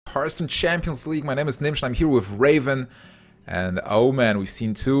Hearthstone Champions League. My name is Nimsh and I'm here with Raven. And oh man, we've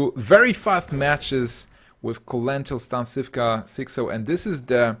seen two very fast matches with Kolento, Stancifka, Xixo, and this is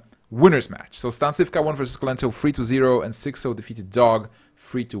the winners match. So Stancifka won versus Kolento 3-0 and Xixo defeated Dog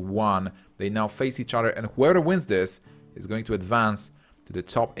 3-1. They now face each other and whoever wins this is going to advance to the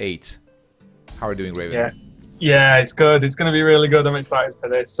top 8. How are you doing, Raven? Yeah, it's good. It's going to be really good. I'm excited for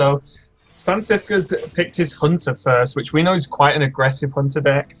this. So Stancifka's picked his Hunter first, which we know is quite an aggressive Hunter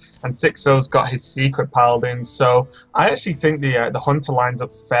deck, and Xixo's got his Secret Paladin. So I actually think the Hunter lines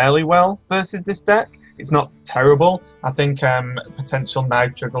up fairly well versus this deck. It's not terrible. I think potential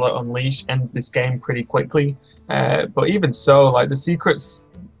Knife Juggler Unleash ends this game pretty quickly. But even so, like, the secrets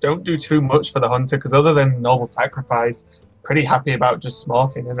don't do too much for the Hunter, because other than Noble Sacrifice, pretty happy about just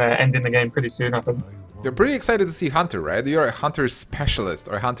smoking and ending the game pretty soon, I think. You're pretty excited to see Hunter, right? You're a Hunter specialist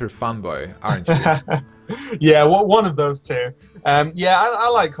or a Hunter fanboy, aren't you? Yeah, well, one of those two. Yeah,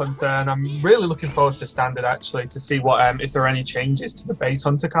 I like Hunter, and I'm really looking forward to Standard, actually, to see what if there are any changes to the base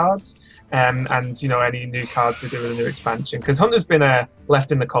Hunter cards, and you know, any new cards to do with the new expansion. Because Hunter's been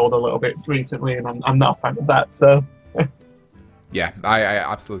left in the cold a little bit recently, and I'm not a fan of that. So. Yeah, I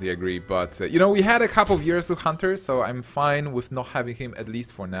absolutely agree, but you know, we had a couple of years with Hunter, so I'm fine with not having him, at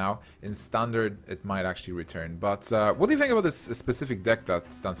least for now. In Standard, it might actually return. But what do you think about this specific deck that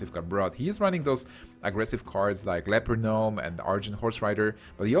Stancifka brought? He's running those aggressive cards like Leopard Gnome and Argent Horse Rider,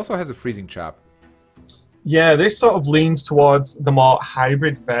 but he also has a Freezing Trap. Yeah, this sort of leans towards the more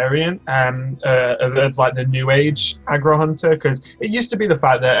hybrid variant of like the new age aggro hunter, because it used to be the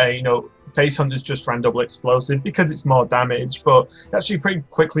fact that you know, face hunters just ran double explosive because it's more damage, but actually pretty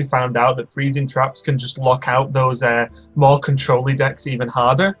quickly found out that freezing traps can just lock out those more control-y decks even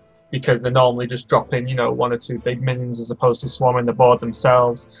harder, because they're normally just dropping, you know, 1 or 2 big minions as opposed to swarming the board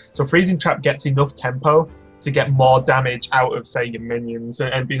themselves. So freezing trap gets enough tempo to get more damage out of, say, your minions,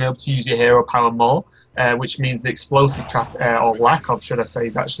 and being able to use your hero power more, which means the explosive trap, or lack of, should I say,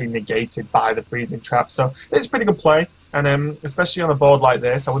 is actually negated by the freezing trap. So it's a pretty good play, and especially on a board like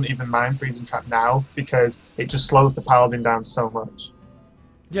this, I wouldn't even mind freezing trap now, because it just slows the paladin down so much.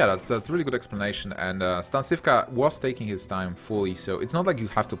 Yeah, that's a really good explanation, and Stancifka was taking his time fully, so it's not like you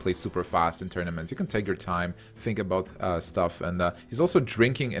have to play super fast in tournaments. You can take your time, think about stuff, and he's also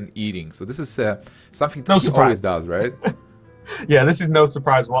drinking and eating, so this is something that he always does, right? Yeah, this is no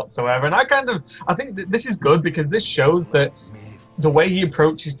surprise whatsoever, and I think that this is good, because this shows that the way he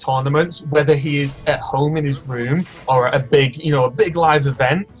approaches tournaments, whether he is at home in his room or at a big live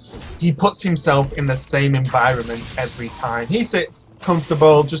event, he puts himself in the same environment every time. He sits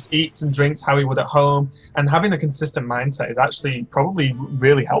comfortable, just eats and drinks how he would at home, and having a consistent mindset is actually probably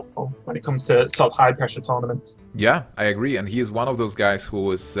really helpful when it comes to sort of high pressure tournaments. Yeah, I agree, and he is one of those guys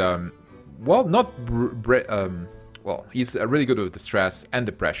who is, well, he's really good with the stress and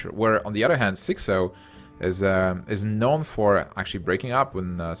the pressure, where on the other hand, Xixo is known for actually breaking up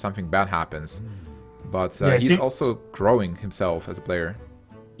when something bad happens, but he's also growing himself as a player.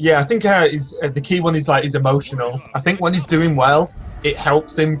 Yeah, I think the key one is like he's emotional. I think when he's doing well, it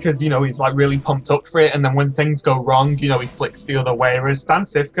helps him, because, you know, he's like really pumped up for it, and then when things go wrong, you know, he flicks the other way. Whereas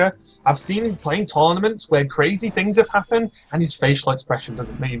Stancifka, I've seen him playing tournaments where crazy things have happened and his facial expression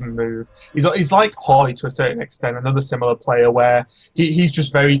doesn't even move. He's like Hoy to a certain extent, another similar player where he's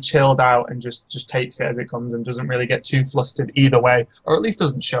just very chilled out and just takes it as it comes and doesn't really get too flustered either way, or at least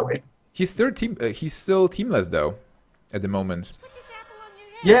doesn't show it. He's still teamless though at the moment.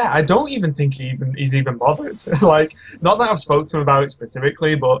 Yeah, I don't even think he's even bothered. Like, not that I've spoke to him about it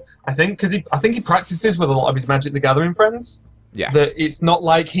specifically, but I think he practices with a lot of his Magic the Gathering friends. Yeah. That it's not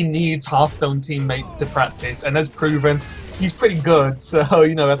like he needs Hearthstone teammates to practice, and as proven, he's pretty good. So,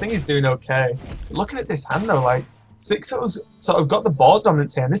 you know, I think he's doing okay. Looking at this hand though, like, Xixo's sort of got the board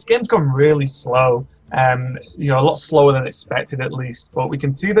dominance here, and this game's gone really slow. You know, a lot slower than expected at least. But we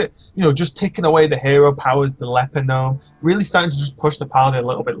can see that, you know, just taking away the hero powers, the Leopard Gnome, really starting to just push the paladin a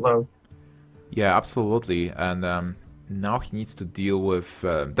little bit low. Yeah, absolutely. And now he needs to deal with.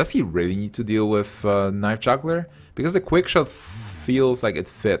 Does he really need to deal with Knife Juggler? Because the quick shot feels like it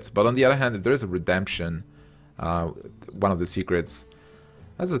fits, but on the other hand, if there is a redemption, one of the secrets,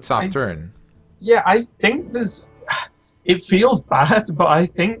 that's a tough turn. Yeah, I think it feels bad, but I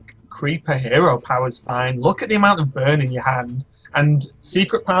think Creeper hero power is fine. Look at the amount of burn in your hand. And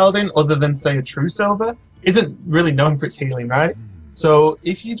Secret Paladin, other than, say, a True Silver, isn't really known for its healing, right? So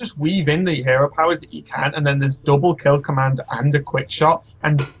if you just weave in the hero powers that you can, and then there's double kill command and a quick shot,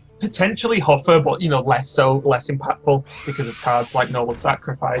 and potentially Huffer, but less so, less impactful because of cards like Noble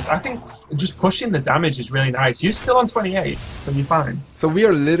Sacrifice. I think just pushing the damage is really nice. You're still on 28, so you're fine. So we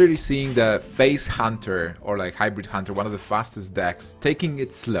are literally seeing the Face Hunter, or like Hybrid Hunter, one of the fastest decks, taking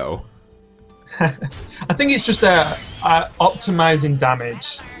it slow. I think it's just optimizing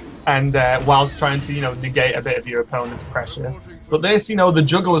damage, and whilst trying to negate a bit of your opponent's pressure. But this, the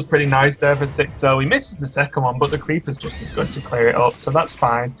juggle was pretty nice there for Xixo. He misses the second one, but the creeper's just as good to clear it up, so that's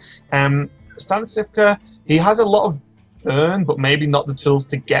fine. Stancifka, he has a lot of burn, but maybe not the tools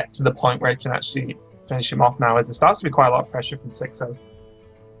to get to the point where he can actually finish him off now, as there starts to be quite a lot of pressure from Xixo.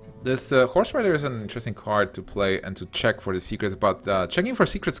 This Horse Rider is an interesting card to play and to check for the secrets, but checking for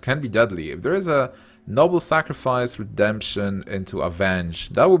secrets can be deadly. If there is a Noble Sacrifice, Redemption into Avenge,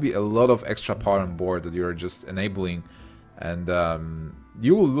 that will be a lot of extra power on board that you're just enabling, and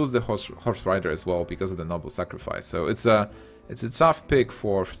you will lose the Horse Rider as well because of the Noble Sacrifice. So it's a tough pick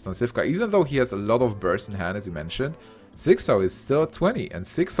for Stancifka, even though he has a lot of burst in hand, as you mentioned. Xixo is still at 20, and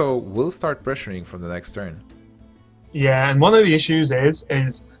Xixo will start pressuring from the next turn. Yeah, and one of the issues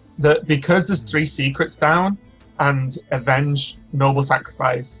is that because there's 3 secrets down and Avenge, Noble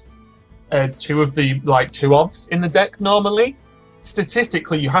Sacrifice, 2 of the 2-ofs in the deck normally,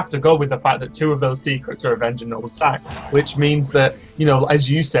 statistically you have to go with the fact that 2 of those secrets are Avenge and Noble Sac, which means that, as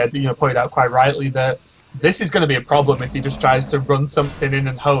you said, pointed out quite rightly, that this is going to be a problem if he just tries to run something in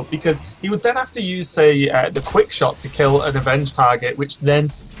and hope, because he would then have to use, say, the quick shot to kill an Avenge target, which then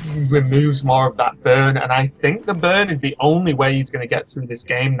removes more of that burn, and I think the burn is the only way he's going to get through this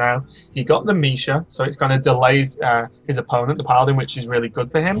game now. He got the Misha, so it's going to delay his opponent, the Paladin, which is really good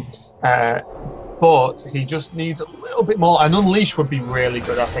for him. But he just needs a little bit more. An Unleash would be really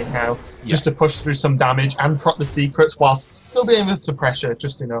good, I think, now, just to push through some damage and proc the secrets whilst still being able to pressure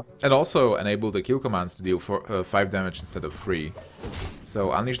just enough. And also enable the kill commands to deal for 5 damage instead of 3.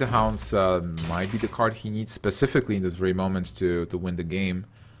 So Unleash the Hounds might be the card he needs specifically in this very moment to win the game.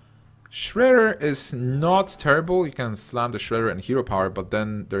 Shredder is not terrible. You can slam the Shredder and Hero Power, but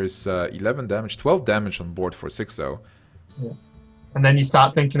then there's 11 damage, 12 damage on board for Xixo. Yeah. And then you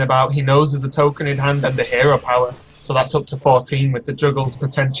start thinking about, he knows there's a token in hand and the Hero Power, so that's up to 14 with the juggles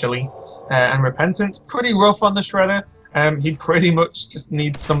potentially. And Repentance, pretty rough on the Shredder. He pretty much just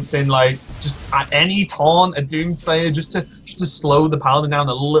needs something like just at any taunt, a Doomslayer, just to slow the Paladin down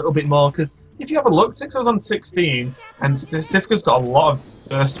a little bit more. Because if you have a look, Xixo's on 16, and Stancifka's got a lot of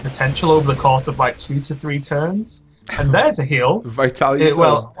burst potential over the course of 2 to 3 turns. And there's a heal. Vitality.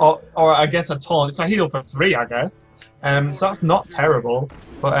 Or I guess a taunt. It's a heal for 3, I guess. So that's not terrible,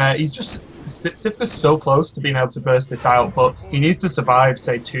 but he's just, Stancifka's so close to being able to burst this out, but he needs to survive,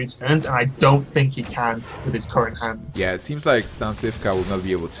 say, 2 turns, and I don't think he can with his current hand. Yeah, it seems like Stancifka will not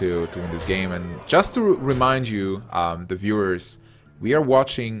be able to win this game, and just to remind you, the viewers, we are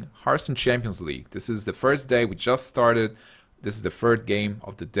watching Hearthstone Champions League. This is the first day, we just started. This is the 3rd game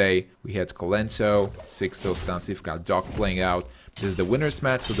of the day. We had Kolento, Xixo, Stancifka, Doc playing out. This is the winner's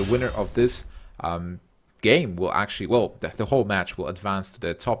match, so the winner of this game will actually, well, the whole match will advance to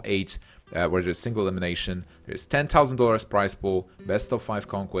the top 8, where there's single elimination. There's $10,000 prize pool, best of 5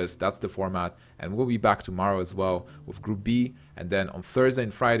 conquests. That's the format, and we'll be back tomorrow as well with Group B, and then on Thursday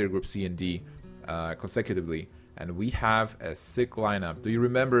and Friday Group C and D consecutively. And we have a sick lineup. Do you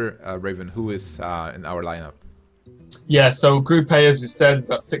remember, Raven, who is in our lineup? Yeah, so Group A, as we've said, we've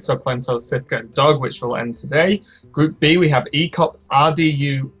got Xixo, Kolento, Sifka, and Dog, which will end today. Group B, we have Ecop,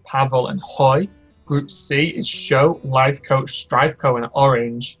 RDU, Pavel, and Hoy. Group C is Show, Life Coach, Strifeco, and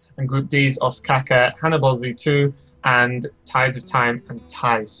Orange. And Group D is Oskaka, Hannibal Z2, and Tides of Time and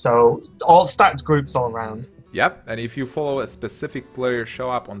Ty. So all stacked groups all around. Yep, and if you follow a specific player, show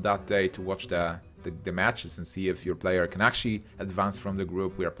up on that day to watch the matches and see if your player can actually advance from the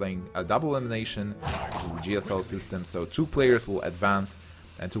group. We are playing a double elimination, which is the GSL system, so 2 players will advance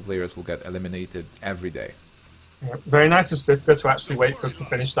and 2 players will get eliminated every day. Yeah, very nice of Sifka to actually wait for us to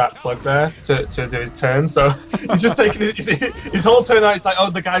finish that plug there to do his turn. So he's just taking his whole turn out. It's like,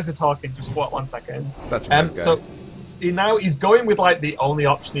 oh, the guys are talking. Just what, 1 second. Such a nice guy. So he's going with the only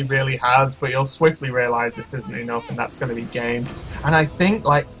option he really has, but he'll swiftly realise this isn't enough, and that's going to be game. And I think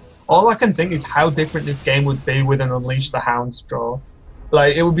all I can think is how different this game would be with an Unleash the Hounds draw.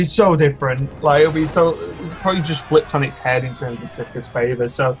 It would be so different. It would be so. It's probably just flipped on its head in terms of Sifka's favour.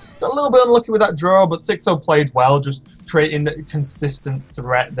 So got a little bit unlucky with that draw, but Xixo played well, just creating the consistent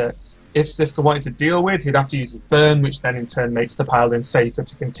threat that if Sifka wanted to deal with, he'd have to use his burn, which then in turn makes the Paladin safer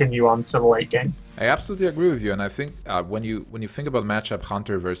to continue on to the late game. I absolutely agree with you, and I think when you think about matchup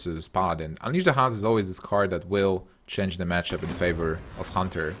Hunter versus Paladin, Unleash the Hounds is always this card that will change the matchup in favor of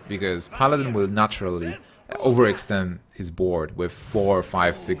Hunter, because Paladin will naturally overextend his board with 4,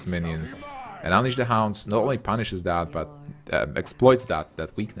 5, 6 minions. And Unleash the Hound not only punishes that, but exploits that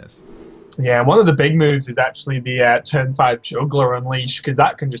weakness. Yeah, one of the big moves is actually the turn 5 Juggler Unleash, because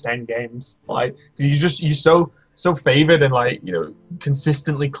that can just end games. Like, you're so favored and, like, you know,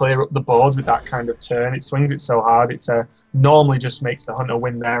 consistently clear up the board with that kind of turn. It swings it so hard. It's normally just makes the Hunter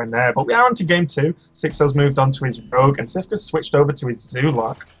win there and there. But we are on to game 2. Xixo's moved on to his Rogue, and Sifka's switched over to his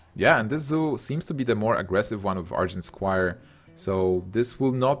Zoolock. Yeah, and this Zoo seems to be the more aggressive one of Argent Squire, so this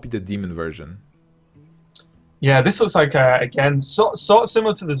will not be the Demon version. Yeah, this looks like, again, sort of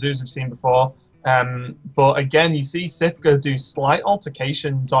similar to the Zoos we've seen before. But again, you see Sifka do slight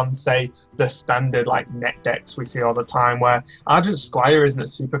altercations on, say, the standard like net decks we see all the time, where Argent Squire isn't a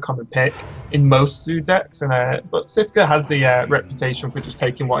super common pick in most Zoo decks, and but Sifka has the reputation for just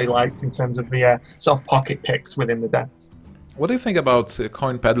taking what he likes in terms of the sort of pocket picks within the decks. What do you think about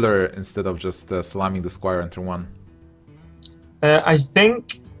Coin Peddler instead of just slamming the Squire into 1? I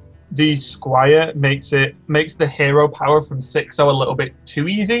think the Squire makes the hero power from Xixo a little bit too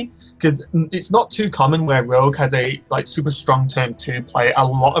easy, because it's not too common where Rogue has a like super strong turn 2 play. A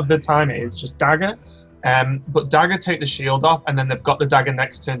lot of the time it is just Dagger. But Dagger take the shield off, and then they've got the Dagger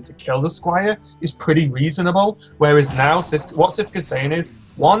next turn to kill the Squire is pretty reasonable. Whereas now, what Sifka's saying is,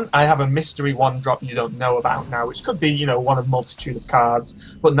 1, I have a mystery 1-drop you don't know about now, which could be, you know, one of a multitude of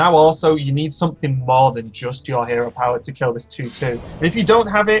cards. But now also, you need something more than just your hero power to kill this 2/2. And if you don't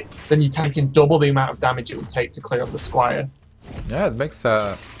have it, then you're taking double the amount of damage it would take to clear up the Squire. Yeah, it makes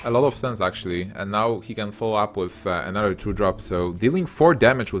a lot of sense actually. And now he can follow up with another 2-drop, so dealing 4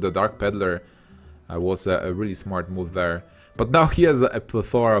 damage with the Dark Peddler was a really smart move there. But now he has a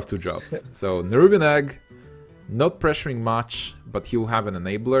plethora of 2-drops. So Nerubian Egg, not pressuring much, but he will have an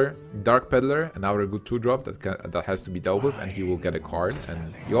Enabler, Dark Peddler, another good 2-drop that has to be dealt with, and he will get a card.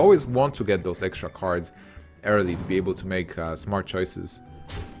 And you always want to get those extra cards early to be able to make smart choices.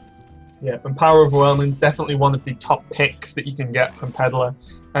 Yeah, and Power Overwhelming is definitely one of the top picks that you can get from Peddler.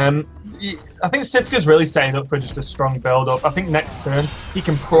 I think Sifka's really setting up for just a strong build-up. I think next turn he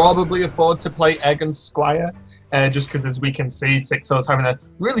can probably afford to play Egg and Squire, just because as we can see, Xixo's having a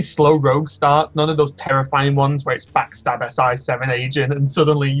really slow Rogue start. None of those terrifying ones where it's backstab SI 7 agent and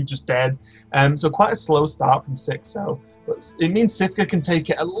suddenly you're just dead. So quite a slow start from Xixo. But it means Sifka can take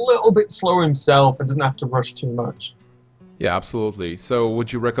it a little bit slower himself and doesn't have to rush too much. Yeah, absolutely. So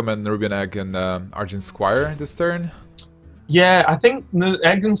would you recommend Nerubian Egg and Argent Squire this turn? Yeah, I think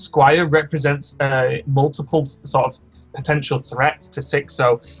Egg and Squire represents multiple sort of potential threats to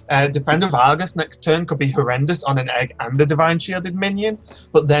Xixo. Defender of Argus next turn could be horrendous on an Egg and a Divine Shielded minion,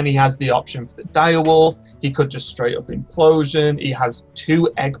 but then he has the option for the Direwolf. He could just straight up Implosion. He has 2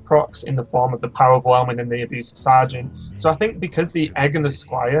 Egg procs in the form of the Power Overwhelming and the Abusive Sergeant. So I think because the Egg and the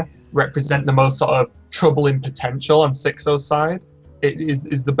Squire represent the most sort of troubling potential on Xixo's side, it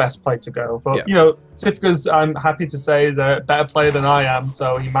is the best play to go. But, you know, Sifka's, I'm happy to say, is a better player than I am,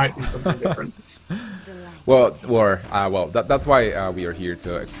 so he might do something different. Well, that's why we are here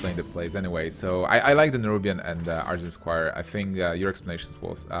to explain the plays anyway. So I like the Nerubian and Argent Squire. I think your explanations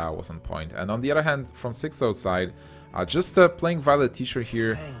was on point. And on the other hand, from Xixo's side, just playing Violet T-shirt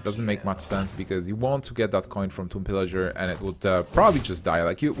here doesn't make much sense, because you want to get that coin from Tomb Pillager and it would probably just die.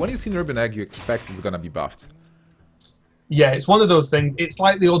 Like, when you see Nerubian Egg, you expect it's gonna be buffed. Yeah, it's one of those things. It's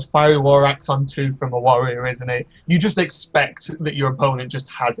like the old Fiery War Axe on 2 from a warrior, isn't it? You just expect that your opponent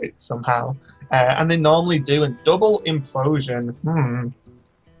just has it somehow. And they normally do. And double Implosion,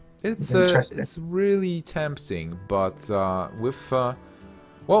 It's interesting. It's really tempting, but with...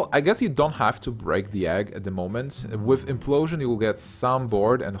 well, I guess you don't have to break the egg at the moment. With Implosion, you will get some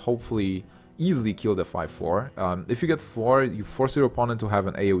board and hopefully easily kill the 5/4. If you get 4, you force your opponent to have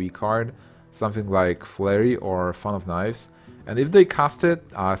an AoE card, something like Flurry or Fun of Knives. And if they cast it,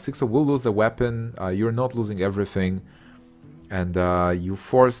 Xixo will lose the weapon, you're not losing everything, and you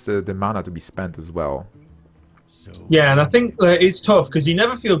force the mana to be spent as well. Yeah, and I think it's tough because you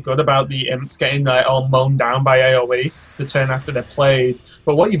never feel good about the imps getting all mown down by AoE the turn after they're played.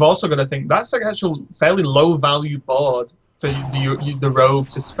 But what you've also got to think, that's like actual fairly low value board for the rogue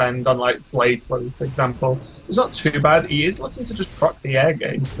to spend on like Blade Flurry, for example. It's not too bad. He is looking to just proc the egg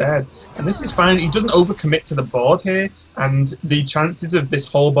instead. And this is fine. He doesn't overcommit to the board here, and the chances of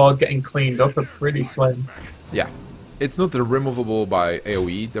this whole board getting cleaned up are pretty slim. Yeah. It's not removable by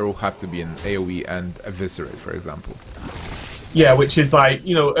AoE, there will have to be an AoE and Eviscerate, for example. Yeah, which is like,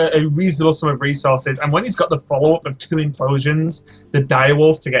 you know, a reasonable sum of resources. And when he's got the follow-up of 2 Implosions, the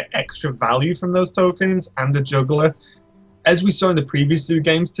Direwolf to get extra value from those tokens, and a Juggler, as we saw in the previous 2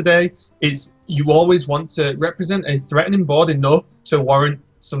 games today, is you always want to represent a threatening board enough to warrant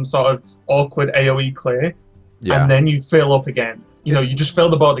some sort of awkward AoE clear, Yeah. and then you fill up again. You know, you just fill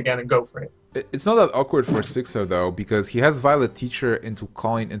the board again and go for it. It's not that awkward for Xixo though, because he has Violet Teacher into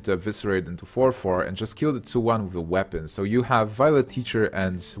Coin, into Eviscerate, into 4/4, and just kill the 2/1 with a weapon. So you have Violet Teacher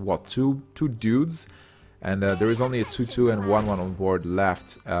and what, two dudes, and there is only a 2/2 and 1/1 on board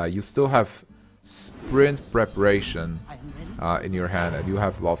left. You still have Sprint Preparation in your hand, and you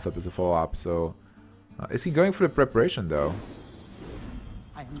have Lothep as a follow-up. So is he going for the preparation though?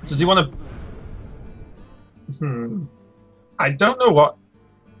 Does he want to? I don't know what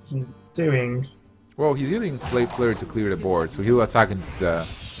he's doing. Well, he's using Blade Flurry to clear the board, so he'll attack in the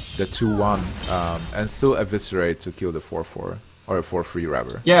 2/1 and still Eviscerate to kill the 4/4 or a 4/3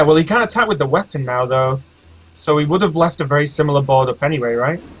 rather. Yeah, well, he can't attack with the weapon now though, so he would have left a very similar board up anyway,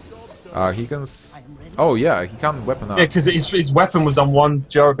 right? He can. Oh yeah, he can weapon up. Yeah, because his weapon was on 1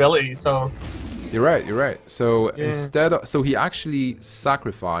 durability, so. You're right. You're right. So instead, so he actually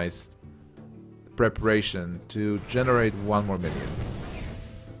sacrificed preparation to generate 1 more minion.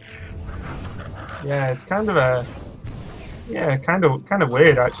 Yeah, it's kind of a. Yeah, kind of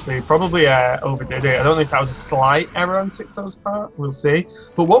weird actually. Probably overdid it. I don't know if that was a slight error on Xixo's part. We'll see.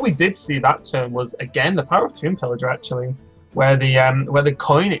 But what we did see that turn was again the power of Tomb Pillager actually, where the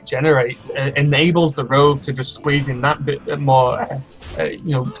coin it generates enables the rogue to just squeeze in that bit more,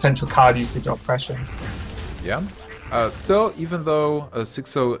 you know, potential card usage or pressure. Yeah. Still, even though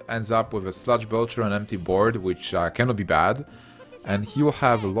Xixo ends up with a Sludge Belcher on empty board, which cannot be bad, and he will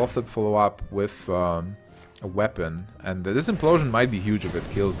have a Lothep follow-up with a weapon, and this implosion might be huge if it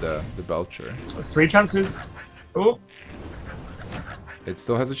kills the Belcher. 3 chances. Oh. It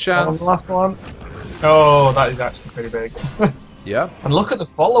still has a chance. The last one. Oh, that is actually pretty big. Yeah. And look at the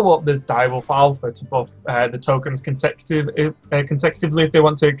follow-up. There's Direwolf Alpha to buff the tokens consecutively if they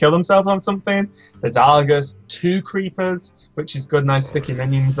want to kill themselves on something. There's Argus, 2 Creepers, which is good, nice sticky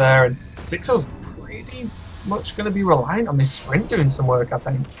minions there. And Xixo's pretty much going to be reliant on this sprint doing some work, I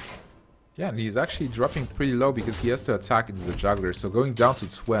think. Yeah, and he's actually dropping pretty low because he has to attack into the Juggler. So going down to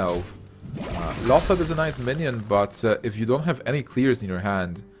 12. Lothep is a nice minion, but if you don't have any clears in your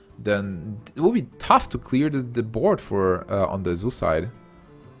hand, then it will be tough to clear the board for on the Zoo side.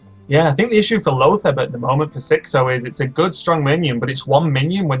 Yeah, I think the issue for Lothep at the moment for Xixo is it's a good strong minion, but it's 1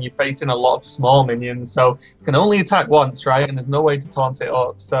 minion when you're facing a lot of small minions, so you can only attack once, right? And there's no way to taunt it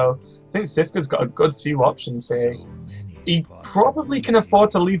up. So I think Sifka's got a good few options here. He probably can afford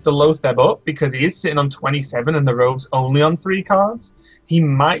to leave the Lothep up because he is sitting on 27 and the rogue's only on 3 cards.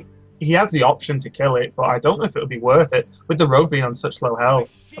 He has the option to kill it, but I don't know if it'll be worth it. With the rogue being on such low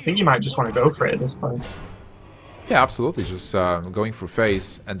health, I think you might just want to go for it at this point. Yeah, absolutely. Just going for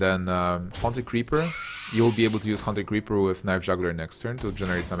face, and then Haunted Creeper. You'll be able to use Haunted Creeper with Knife Juggler next turn to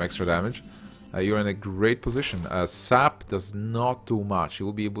generate some extra damage. You're in a great position. Sap does not do much. You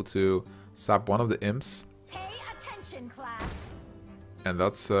will be able to sap one of the imps. Pay attention, class. And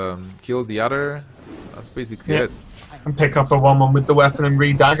that's kill the other. That's basically it. And pick off a 1/1 with the weapon and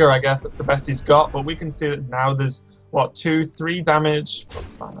re-dagger, I guess. That's the best he's got. But we can see that now there's, what, 2, 3 damage? 4,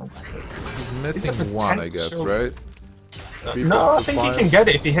 5, 6. He's missing 1, I guess, right? No, I think he can get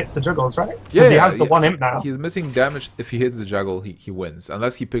it if he hits the juggles, right? Yeah, Because he has the 1 imp now. He's missing damage. If he hits the juggle, he wins.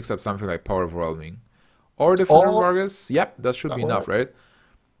 Unless he picks up something like Power of Overwhelming. Or the Defender of Argus. Yep, that should be enough, right?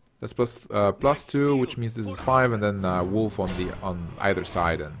 That's plus 2, which means this is 5, and then Wolf on either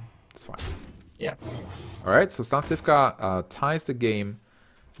side, and it's fine. Yeah. Alright, so Stancifka ties the game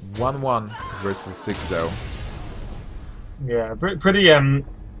 1-1 versus Xixo. Yeah, pretty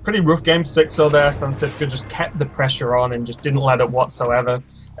rough game for Xixo there. Stancifka just kept the pressure on and just didn't let up whatsoever.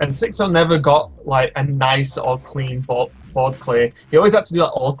 And Xixo never got like a nice or clean board clear. He always had to do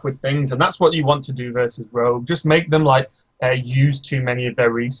like awkward things, and that's what you want to do versus Rogue. Just make them like use too many of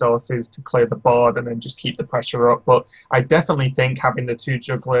their resources to clear the board and then just keep the pressure up. But I definitely think having the 2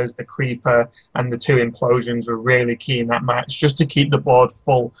 jugglers, the creeper, and the 2 implosions were really key in that match, just to keep the board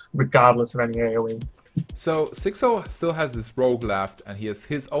full regardless of any AoE. So Xixo still has this rogue left, and he has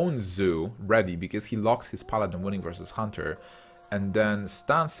his own zoo ready because he locked his paladin winning versus hunter. And then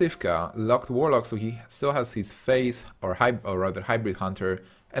Stancifka locked warlock, so he still has his face, or rather hybrid hunter,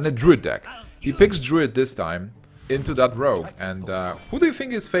 and a druid deck. He picks druid this time into that rogue. And who do you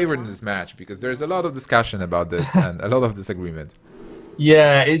think is favored in this match? Because there's a lot of discussion about this and a lot of disagreement.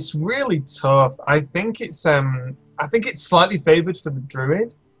 Yeah, it's really tough. I think it's slightly favored for the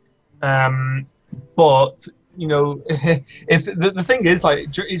druid, but you know, if the thing is, like,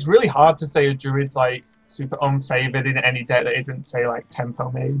 it's really hard to say a druid's like super unfavored in any deck that isn't, say, like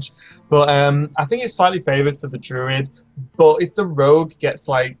Tempo Mage. But I think it's slightly favored for the druid. But if the rogue gets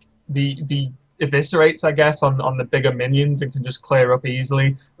like the eviscerates, I guess, on the bigger minions and can just clear up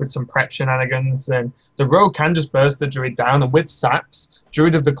easily with some prep shenanigans, then the rogue can just burst the druid down. And with saps,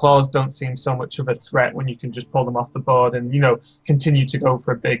 Druid of the Claws don't seem so much of a threat when you can just pull them off the board and, you know, continue to go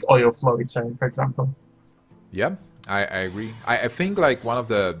for a big oil flowy turn, for example. Yeah, I agree. I think like one of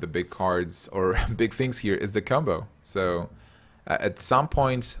the big cards or big things here is the combo. So at some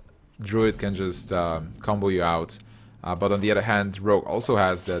point, Druid can just combo you out. But on the other hand, Rogue also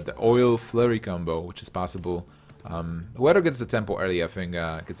has the oil flurry combo, which is possible. Whoever gets the tempo early, I think,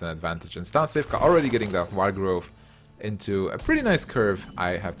 gets an advantage. And Stancifka already getting that wild growth into a pretty nice curve,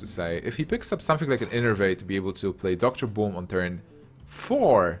 I have to say. If he picks up something like an Innervate to be able to play Dr. Boom on turn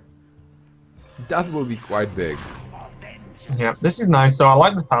 4, that will be quite big. Yeah, this is nice. So I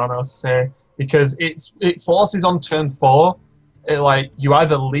like the Thanos because it forces on turn 4. Like you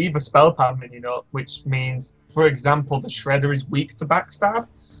either leave a spell power minion up, which means, for example, the Shredder is weak to backstab,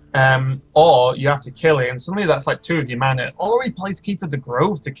 or you have to kill it, and suddenly that's like 2 of your mana. Or he plays Keeper the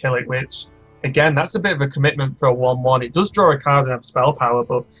Grove to kill it, which again, that's a bit of a commitment for a 1/1. It does draw a card and have spell power,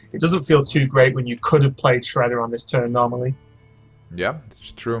 but it doesn't feel too great when you could have played Shredder on this turn normally. Yeah,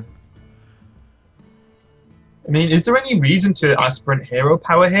 it's true. I mean, is there any reason to aspirant hero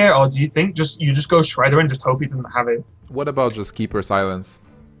power here, or do you think you just go Shredder and just hope he doesn't have it? What about just Keeper Silence?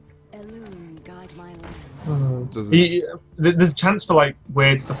 There's a chance for like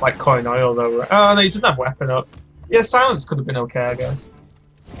weird stuff like Coin Oil though. Right? Oh no, he doesn't have weapon up. Yeah, Silence could have been okay, I guess.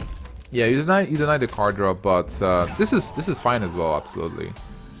 Yeah, you deny the card drop, but this is fine as well, absolutely.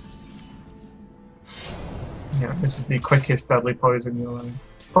 Yeah, this is the quickest deadly poison you'll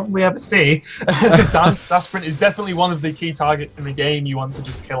probably ever see. Dance Aspirant is definitely one of the key targets in the game you want to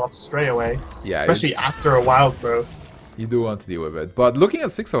just kill off straight away. Yeah, especially after a wild growth. You do want to deal with it, but looking at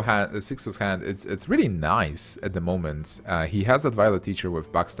Xixo's hand, it's really nice at the moment. He has that Violet Teacher with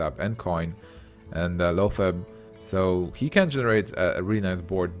Backstab and Coin, and Lotheb, so he can generate a really nice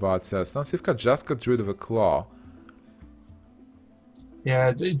board. But Stancifka just got Druid of a Claw.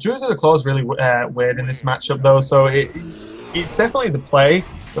 Yeah, Druid of the Claw is really weird in this matchup though. So it's definitely the play,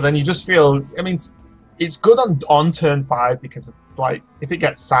 but then you just feel. I mean, it's good on turn 5 because of, like, if it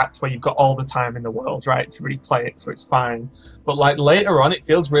gets sacked where you've got all the time in the world, right, to replay it, so it's fine. But like later on, it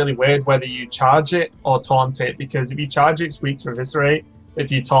feels really weird whether you charge it or taunt it, because if you charge it, it's weak to eviscerate.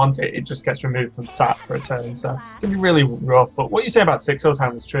 If you taunt it, it just gets removed from sap for a turn, so it can be really rough. But what you say about Xixo's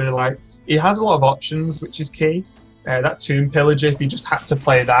hand is true. Like, he has a lot of options, which is key. That Tomb Pillager, if you just had to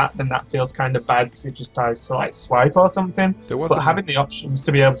play that, then that feels kind of bad because it just dies to like swipe or something. But having the options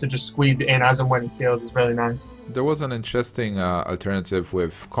to be able to just squeeze it in as and when it feels is really nice. There was an interesting alternative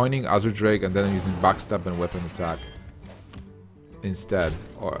with coining Azure Drake and then using backstab and weapon attack instead.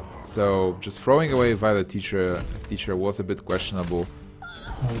 So just throwing away Violet Teacher was a bit questionable.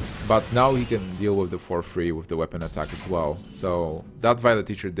 But now he can deal with the 4/3 with the weapon attack as well. So that Violet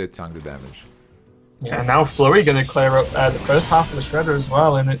Teacher did tank the damage. Yeah, now Flurry going to clear up the first half of the Shredder as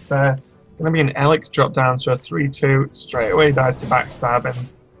well, and it's going to be an Elec drop down, so a 3/2 straight away dies to backstab, and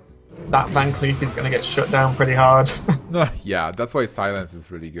that Van Cleef is going to get shut down pretty hard. Yeah, that's why Silence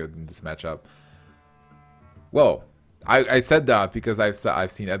is really good in this matchup. Well, I said that because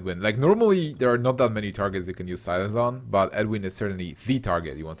I've seen Edwin. Like, normally there are not that many targets you can use Silence on, but Edwin is certainly the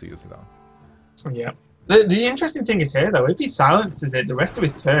target you want to use it on. Yeah. The interesting thing is here, though, if he silences it, the rest of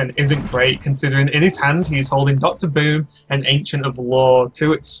his turn isn't great, considering in his hand he's holding Dr. Boom and Ancient of Law,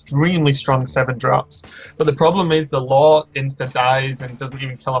 2 extremely strong 7-drops. But the problem is the Law insta-dies and doesn't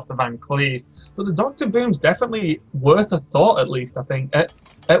even kill off the Van Cleef. But the Dr. Boom's definitely worth a thought, at least, I think.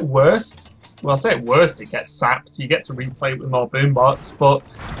 At worst, well, I'll say at worst it gets sapped. You get to replay it with more Boombots, but,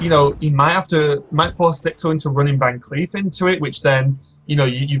 you know, he might force Xixo into running Van Cleef into it, which then, you know,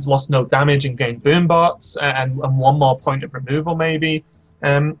 you've lost no damage and gained Boombots and 1 more point of removal maybe.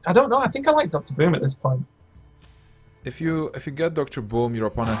 I don't know. I think I like Dr. Boom at this point. If you get Dr. Boom, your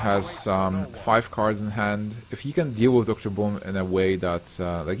opponent has 5 cards in hand. If you can deal with Dr. Boom in a way that,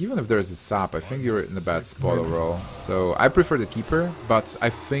 like, even if there is a sap, I think you're in a bad spot overall. So I prefer the Keeper, but I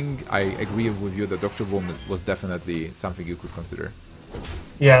think I agree with you that Dr. Boom was definitely something you could consider.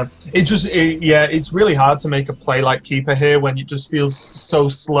 Yeah, it's really hard to make a play like Keeper here when it just feels so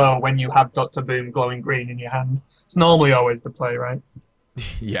slow when you have Dr. Boom glowing green in your hand. It's normally always the play, right?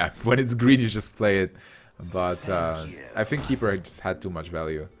 Yeah, when it's green you just play it, but I think Keeper just had too much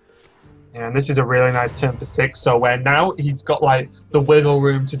value. Yeah, and this is a really nice turn for Xixo, where now he's got like the wiggle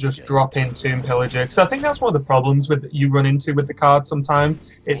room to just drop in Tomb Pillager. Because I think that's one of the problems with you run into with the card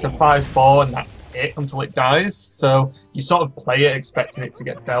sometimes. It's a 5/4 and that's it until it dies. So you sort of play it expecting it to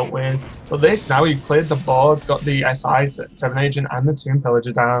get dealt with. But this, now he cleared the board, got the SI 7 Agent and the Tomb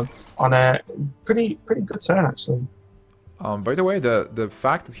Pillager down on a pretty good turn actually. By the way, the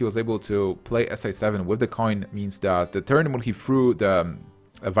fact that he was able to play SI7 with the coin means that the turn when he threw the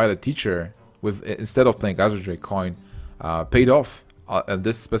Violet Teacher with instead of playing Azure Drake coin paid off at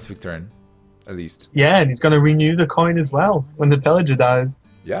this specific turn, at least. Yeah, and he's going to renew the coin as well when the Pillager dies.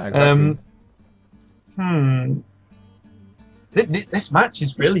 Yeah, exactly. This match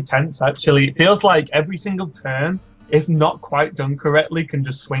is really tense, actually. It feels like every single turn, if not quite done correctly, can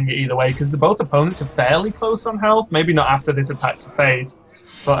just swing it either way, because both opponents are fairly close on health. Maybe not after this attack to face,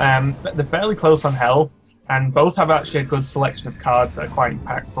 but they're fairly close on health, and both have actually a good selection of cards that are quite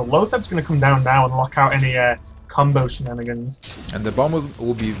impactful. Lotheb's going to come down now and lock out any combo shenanigans. And the bomb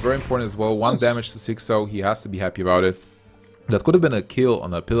will be very important as well. 1 damage to Xixo, he has to be happy about it. That could have been a kill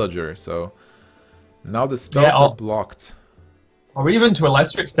on a Pillager, so now the spells are blocked. Or even to a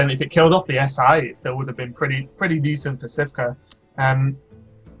lesser extent, if it killed off the SI, it still would have been pretty decent for Stancifka.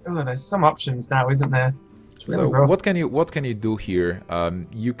 There's some options now, isn't there? Really so what can you do here?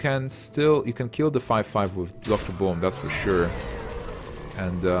 You can kill the 5/5 with Dr. Boom, that's for sure.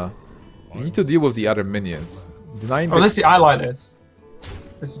 And you need to deal with the other minions. I like this.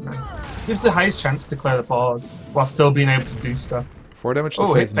 This is nice. Gives the highest chance to clear the board while still being able to do stuff. 4 damage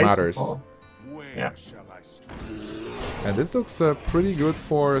to face matters. Yeah. And this looks pretty good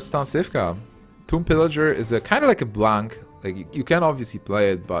for Stancifka. Tomb Pillager is kind of like a blank. Like you can obviously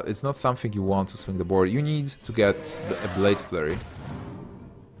play it, but it's not something you want to swing the board. You need to get a Blade Flurry.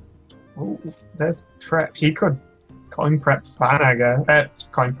 Oh, there's prep. He could coin prep fan, I guess.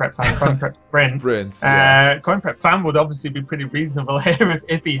 Coin prep sprint. Yeah. Coin prep fan would obviously be pretty reasonable here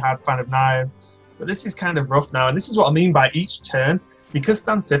if he had Fan of Knives. But this is kind of rough now, and this is what I mean by each turn, because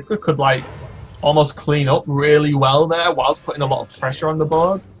Stancifka could like almost clean up really well there whilst putting a lot of pressure on the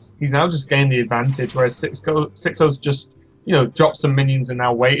board. He's now just gained the advantage, whereas Xixo's just, dropped some minions and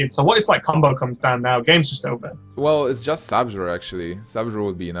now waited. So what if like combo comes down now? Game's just over. Well, it's just Sub-Zero actually. Sub-Zero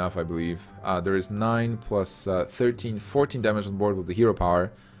would be enough, I believe. There is 9 plus 13, 14 damage on board with the hero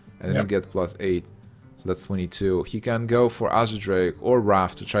power, and then you get plus 8. So that's 22. He can go for Azure Drake or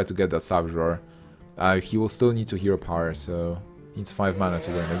Wrath to try to get that Sub-Zero. He will still need to hero power, so he needs 5 mana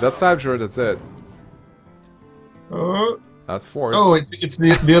to win. If that's Sub-Zero, that's it. That's 4. Oh, it's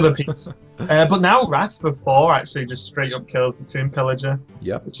the other piece. But now Wrath for 4 actually just straight up kills the Tomb Pillager.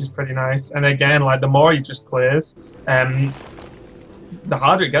 Yep. Which is pretty nice. And again, like the more he just clears, the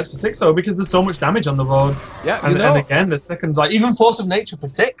harder it gets for Xixo because there's so much damage on the board. Yeah, and again, the second, like even Force of Nature for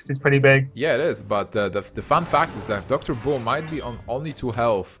 6 is pretty big. Yeah, it is. But the fun fact is that Dr. Boom might be on only 2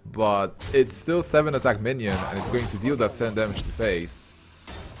 health, but it's still 7 attack minion, and it's going to deal that 7 damage to face.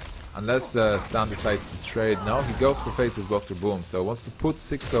 Unless Stan decides to trade. No, he goes for face with Dr. Boom, so wants to put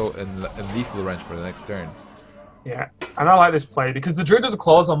Xixo in lethal range for the next turn. Yeah, and I like this play because the Druid of the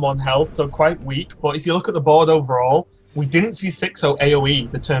Claw's on 1 health, so quite weak. But if you look at the board overall, we didn't see Xixo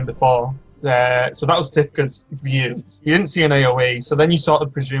AoE the turn before. So that was Sifka's view. You didn't see an AoE, so then you sort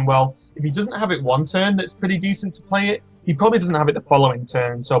of presume, well, if he doesn't have it one turn that's pretty decent to play it, he probably doesn't have it the following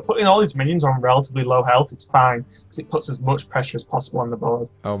turn. So putting all his minions on relatively low health is fine, because it puts as much pressure as possible on the board.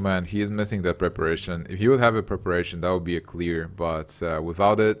 Oh man, he is missing that preparation. If he would have a preparation, that would be a clear, but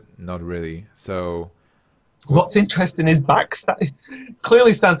without it, not really. So what's interesting is backstab.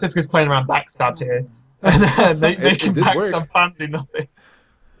 Clearly Stancifka's playing around backstab here. And making backstab fan do nothing.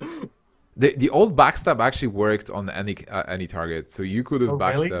 The old backstab actually worked on any target, so you could have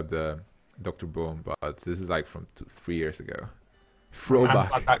backstabbed Dr. Boom, but this is like from 3 years ago. Throwback.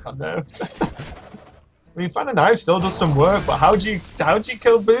 I'm glad that got nerfed. I mean, Fan of Knives still does some work, but how do you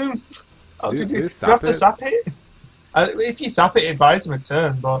kill Boom? Do you have to sap it? If you sap it, it buys him a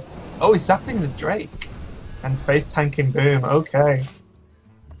turn, but he's sapping the Drake and face tanking Boom. Okay.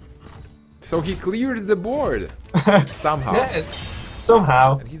 So he cleared the board somehow. Yeah,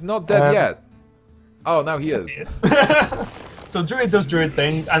 somehow. And he's not dead yet. Oh, now he is. He is. So Druid does Druid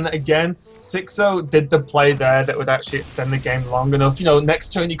things, and again, Xixo did the play there that would actually extend the game long enough.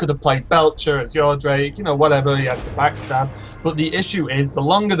 Next turn he could have played Belcher as your Drake, whatever, he has the backstab. But the issue is, the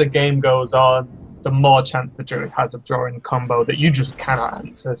longer the game goes on, the more chance the Druid has of drawing a combo that you just cannot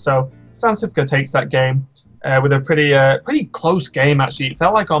answer. So Stancifka takes that game with a pretty close game, actually. It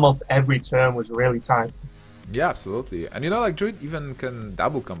felt like almost every turn was really tight. Yeah, absolutely. And like Druid even can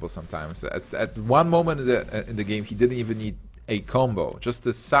double combo sometimes. At one moment in the game, he didn't even need a combo, just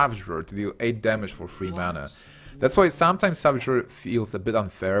the Savage Roar to deal 8 damage for 3 mana. That's why sometimes Savage Roar feels a bit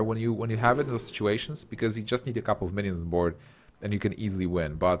unfair when you have it in those situations, because you just need a couple of minions on board and you can easily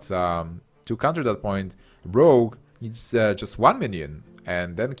win. But to counter that point, Rogue needs just 1 minion,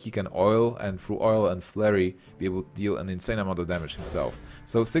 and then he can oil, and through oil and flurry be able to deal an insane amount of damage himself.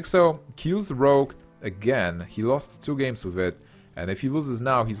 So Xixo kills Rogue again. He lost 2 games with it, and if he loses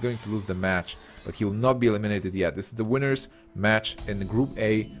now, he's going to lose the match, but he will not be eliminated yet. This is the winners match in Group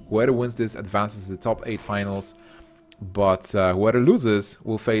A. Whoever wins this advances to the top 8 finals, but whoever loses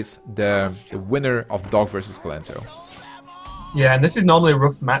will face the winner of Dog versus Colento. Yeah, and this is normally a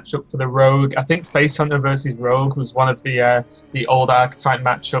rough matchup for the Rogue. I think Face Hunter versus Rogue was one of the old archetype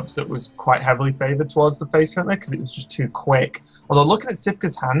matchups that was quite heavily favoured towards the Face Hunter because it was just too quick. Although looking at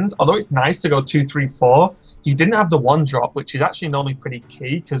Sifka's hand, although it's nice to go 2, 3, 4, he didn't have the 1 drop, which is actually normally pretty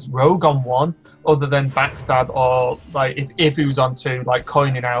key because Rogue on 1, other than backstab or like if he was on 2, like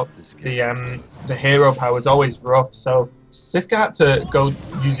coining out the hero power is always rough. So Sifka had to go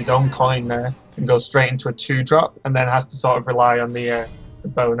use his own coin there and go straight into a 2-drop, and then has to sort of rely on the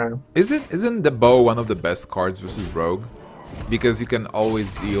bow now. Isn't the bow one of the best cards versus Rogue? Because you can always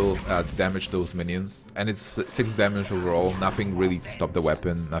deal damage to those minions, and it's 6 damage overall, nothing really to stop the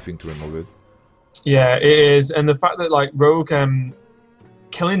weapon, nothing to remove it. Yeah, it is, and the fact that like Rogue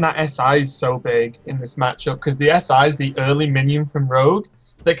killing that SI is so big in this matchup, because the SI is the early minion from Rogue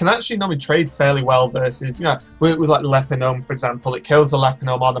that can actually normally trade fairly well versus, you know, with like Leponome, for example. It kills the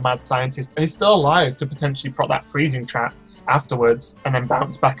Leponome or the Mad Scientist, and he's still alive to potentially prot that freezing trap afterwards, and then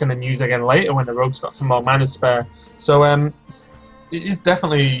bounce back and then use again later when the Rogue's got some more mana spare. So it is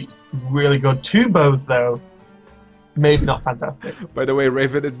definitely really good. 2 bows, though. Maybe not fantastic. By the way,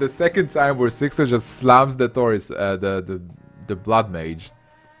 Raven, it's the second time where Xixo just slams the Taurus, the Blood Mage.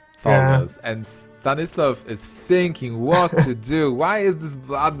 Yeah. And Stanislav is thinking what to do. Why is this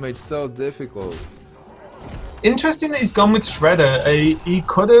Blood Mage so difficult? Interesting that he's gone with Shredder. He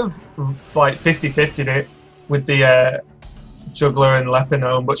could have like 50-50'd it with the Juggler and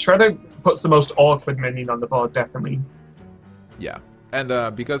Leponome, but Shredder puts the most awkward minion on the board, definitely. Yeah,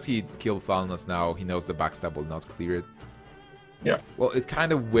 and because he killed Thalnos now, he knows the backstab will not clear it. Yeah. Well, it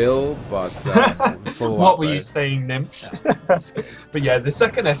kind of will, but what were you saying, Nymph? But yeah, the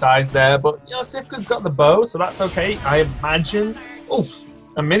second SI's there, but you know, Sifka's got the bow, so that's okay. I imagine. Oof,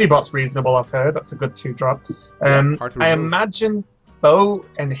 a mini-bot's reasonable, I've heard. That's a good 2-drop. I imagine bow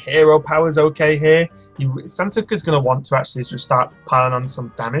and hero power's okay here. Stancifka's going to want to actually just start piling on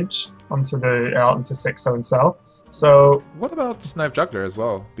some damage onto Xixo himself. So what about Knife Juggler as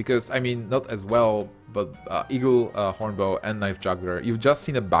well? Because I mean, not as well, but Eagle, Hornbow, and Knife Juggler. You've just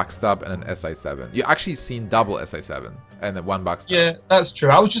seen a backstab and an SI7. You actually seen double SI7 and then 1 backstab. Yeah, that's true.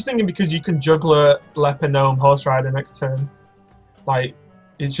 I was just thinking because you can Juggler, Leponome, Horse Rider next turn. Like,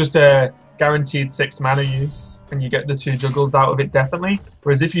 it's just a guaranteed 6 mana use, and you get the 2 Juggles out of it definitely.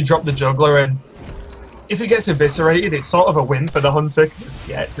 Whereas if you drop the Juggler and if it gets eviscerated, it's sort of a win for the Hunter.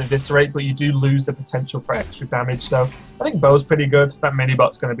 Yeah, it's an eviscerate, but you do lose the potential for extra damage. So I think Bow's pretty good. That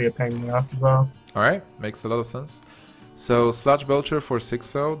mini-bot's going to be a pain in the ass as well. Alright, makes a lot of sense. So Sludge Belcher for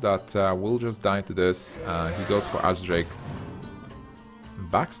Xixo, that will just die to this. He goes for Archdrake.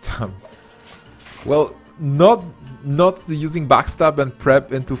 Backstab. Well, not using backstab and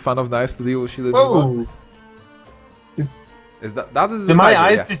prep into Fan of Knives to deal with Shielded. Oh! Is that is Do my tiger,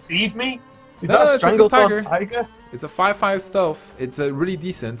 eyes yeah. deceive me? Is No, that no, a it's a good Stranglethorn Tiger? It's a 5/5 stealth. It's really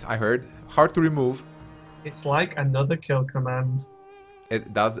decent, I heard. Hard to remove. It's like another kill command.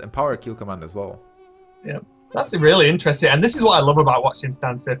 It does empower kill command as well. Yeah, that's really interesting. And this is what I love about watching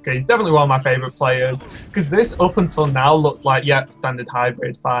Stancifka. He's definitely one of my favourite players. Because this, up until now, looked like, yep, standard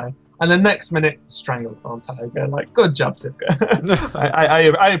hybrid, fine. And the next minute, Stranglethorn Tiger. Like, good job, Sifka.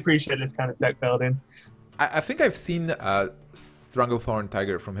 I appreciate this kind of deck building. I think I've seen Stranglethorn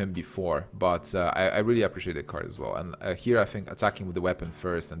Tiger from him before, but I really appreciate the card as well. And here I think attacking with the weapon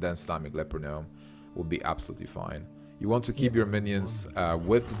first and then slamming Leponome will be absolutely fine. You want to keep your minions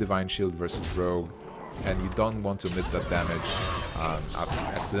with the Divine Shield versus Rogue, and you don't want to miss that damage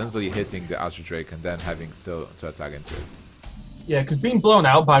accidentally hitting the Archdrake and then having still to attack into it. Yeah, because being blown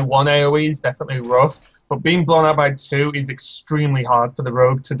out by 1 AoE is definitely rough, but being blown out by 2 is extremely hard for the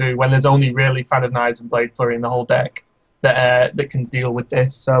Rogue to do when there's only really Fan of Knives and Blade Flurry in the whole deck that can deal with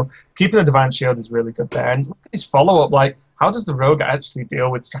this. So keeping a Divine Shield is really good there. And look at his follow-up, like, how does the Rogue actually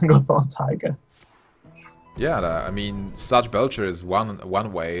deal with Stranglethorn Tiger? Yeah, I mean, Sludge Belcher is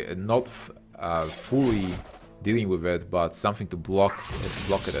one way, not fully dealing with it, but something to block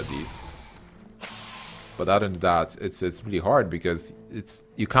it at least. But other than that, it's really hard because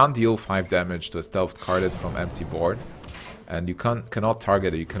you can't deal 5 damage to a stealth carded from empty board, and you cannot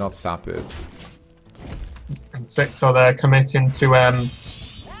target it, you cannot sap it. And Xixo they're committing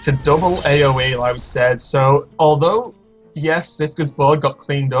to double AoE, like we said. So although yes, Sifka's board got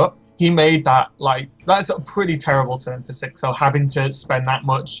cleaned up, he made that that's a pretty terrible turn for Xixo, having to spend that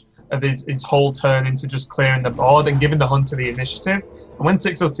much of his whole turn into just clearing the board and giving the hunter the initiative. And when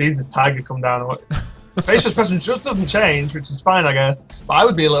Xixo sees his tiger come down, Spacious Presence just doesn't change, which is fine, I guess. But I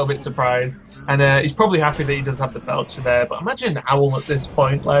would be a little bit surprised. And he's probably happy that he does have the Belcher there. But imagine Owl at this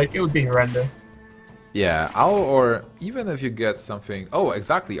point, it would be horrendous. Yeah, Owl, or even if you get something... Oh,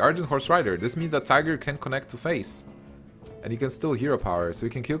 exactly, Argent Horse Rider. This means that Tiger can connect to face. And he can still hero power. So he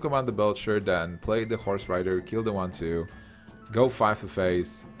can kill command the Belcher, then play the Horse Rider, kill the 1/2, go 5 to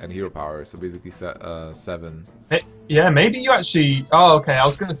face, and hero power. So basically 7. Yeah, maybe you actually... Oh, okay, I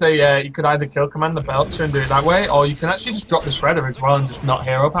was going to say, yeah, you could either kill command the Belcher and do it that way, or you can actually just drop the Shredder as well and just not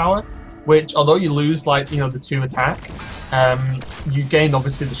hero power. Which, although you lose, the 2 attack, you gain,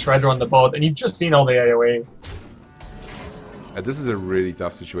 obviously, the Shredder on the board, and you've just seen all the AoE. This is a really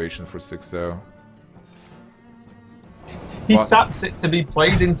tough situation for Xixo. He saps it to be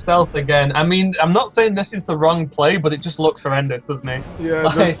played in stealth again. I mean, I'm not saying this is the wrong play, but it just looks horrendous, doesn't it? Yeah,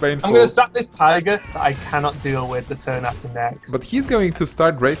 that's painful. I'm going to sap this Tiger that I cannot deal with the turn after next. But he's going to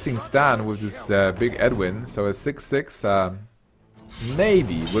start racing Stan with this big Edwin, so a 6/6...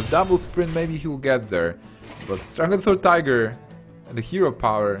 maybe, with double sprint, maybe he'll get there. But Strangle Throat Tiger and the hero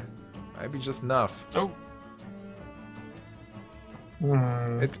power might be just enough. Oh.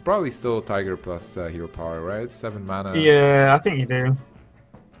 It's probably still Tiger plus hero power, right? 7 mana. Yeah, I think you do.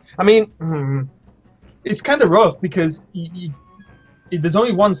 I mean, it's kind of rough because there's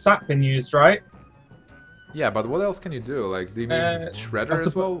only one sap being used, right? Yeah, but what else can you do? Do you mean Shredder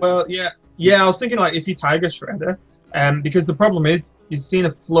as well? Well, yeah. I was thinking if you Tiger Shredder. Because the problem is, you've seen a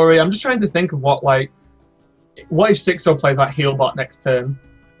flurry. I'm just trying to think of what if Xixo plays Healbot next turn?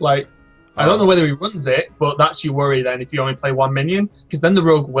 I don't know whether he runs it, but that's your worry then if you only play 1 minion, because then the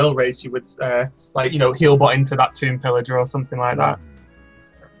rogue will race you with, Healbot into that Tomb Pillager or something like that.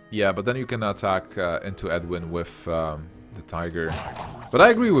 Yeah, but then you can attack into Edwin with the Tiger. But I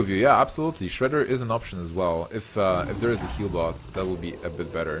agree with you, yeah, absolutely. Shredder is an option as well. If there is a Healbot, that would be a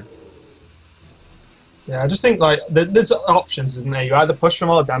bit better. Yeah, I just think there's options, isn't there? You either push for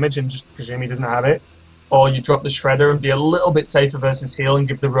more damage and just presume he doesn't have it, or you drop the Shredder and be a little bit safer versus heal and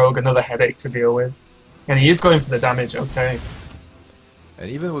give the rogue another headache to deal with. And he is going for the damage, okay. And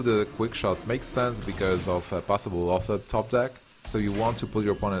even with the quick shot, makes sense because of possible off the top deck. So you want to put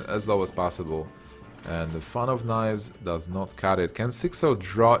your opponent as low as possible. And the Fun of Knives does not cut it. Can Xixo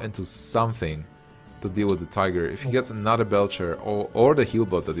draw into something to deal with the Tiger if he gets another Belcher or the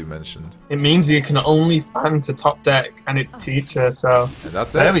Healbot that you mentioned? It means you can only fan to top deck and it's Teacher, so and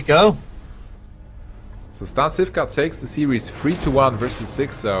that's there we go. So Stancifka takes the series 3-1 versus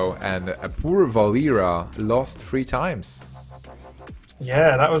Xixo, and a poor Valera lost 3 times.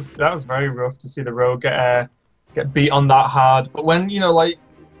 Yeah, that was very rough to see the rogue get beat on that hard. But when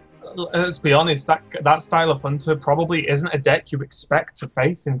let's be honest, that style of hunter probably isn't a deck you expect to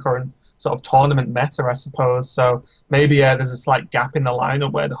face in current sort of tournament meta, I suppose. So maybe there's a slight gap in the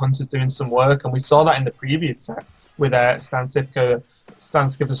lineup where the hunter's doing some work, and we saw that in the previous set with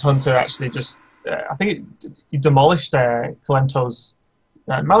Stancifka's hunter actually just. I think he demolished Kalento's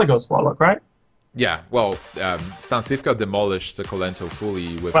Malygos Warlock, right? Yeah, well, Stancifka demolished the Kolento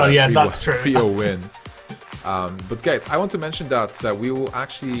fully with a that's true. 3-0 win. But guys, I want to mention that we will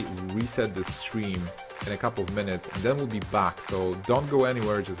actually reset the stream in a couple of minutes, and then we'll be back. So don't go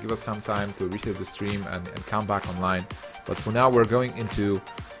anywhere, just give us some time to reset the stream and come back online. But for now, we're going into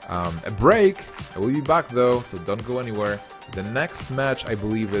a break. We'll be back though, so don't go anywhere. The next match, I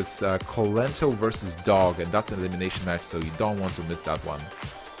believe, is Kolento versus Dog, and that's an elimination match, so you don't want to miss that one.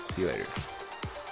 See you later.